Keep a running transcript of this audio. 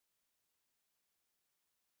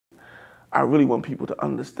I really want people to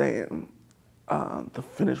understand the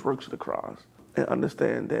finished works of the cross and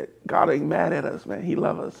understand that God ain't mad at us, man. He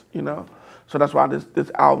loves us, you know? So that's why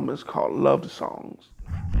this album is called Love the Songs.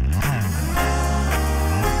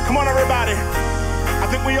 Come on, everybody. I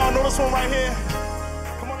think we all know this one right here.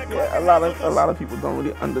 Come on, yeah, a lot of people don't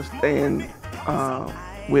really understand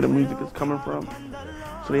where the music is coming from.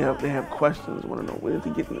 So they have questions, want to know where is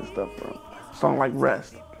he getting this stuff from. A song like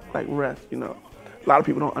Rest, you know. A lot of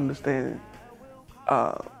people don't understand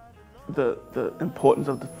the importance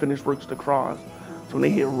of the finished works of the cross. So when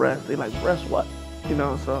they hear rest, they like, rest what? You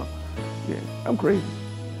know, so yeah, I'm crazy.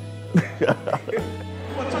 Well,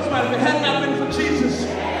 talk about if it had not been for Jesus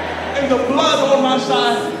and the blood on my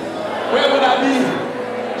side, where would I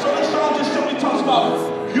be? So this song just simply talks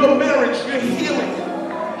about your marriage, your healing,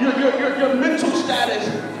 your mental status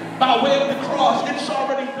by way of the cross. It's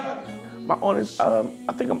already done. My honest, I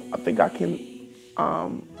think I can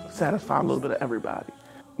satisfy a little bit of everybody.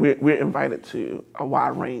 We're invited to a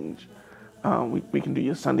wide range. We can do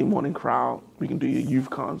your Sunday morning crowd. We can do your youth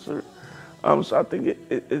concert. So I think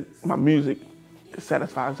my music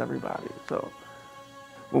satisfies everybody. So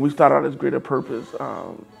when we started out as Greater Purpose,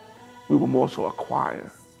 we were more so a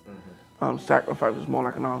choir. Sacrifice was more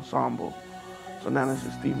like an ensemble. So now this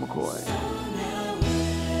is Steve McCoy.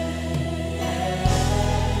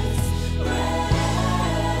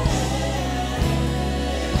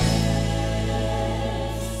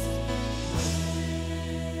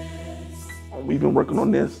 We've been working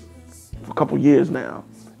on this for a couple years now,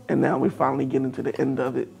 and now we're finally getting to the end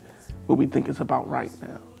of it, where we think it's about right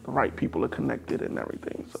now. The right people are connected and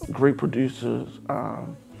everything. So great producers,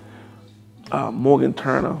 Morgan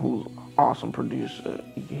Turner, who's an awesome producer.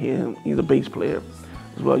 You can hear him, he's a bass player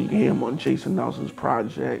as well. You can hear him on Jason Nelson's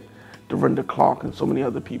project, Dorinda Clark, and so many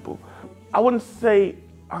other people. I wouldn't say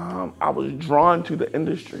I was drawn to the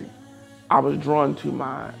industry. I was drawn to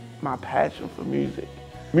my passion for music.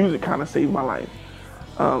 Music kind of saved my life.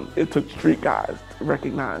 It took street guys to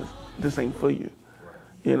recognize this ain't for you,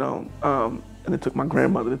 you know? And it took my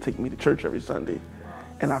grandmother to take me to church every Sunday,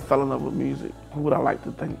 and I fell in love with music. Who would I like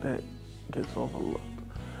to think that gets overlooked?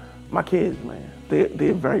 My kids, man,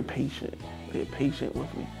 they're very patient. They're patient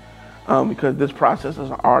with me. Because this process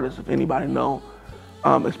as an artist, if anybody know,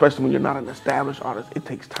 especially when you're not an established artist, it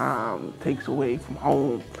takes time, it takes away from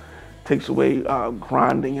home, takes away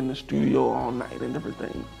grinding in the studio all night and different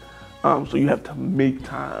things. So you have to make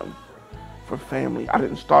time for family. I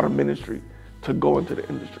didn't start a ministry to go into the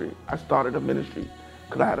industry. I started a ministry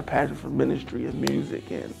because I had a passion for ministry and music,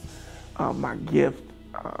 and my gift,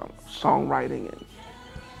 songwriting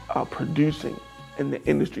and producing, and the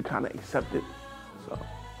industry kind of accepted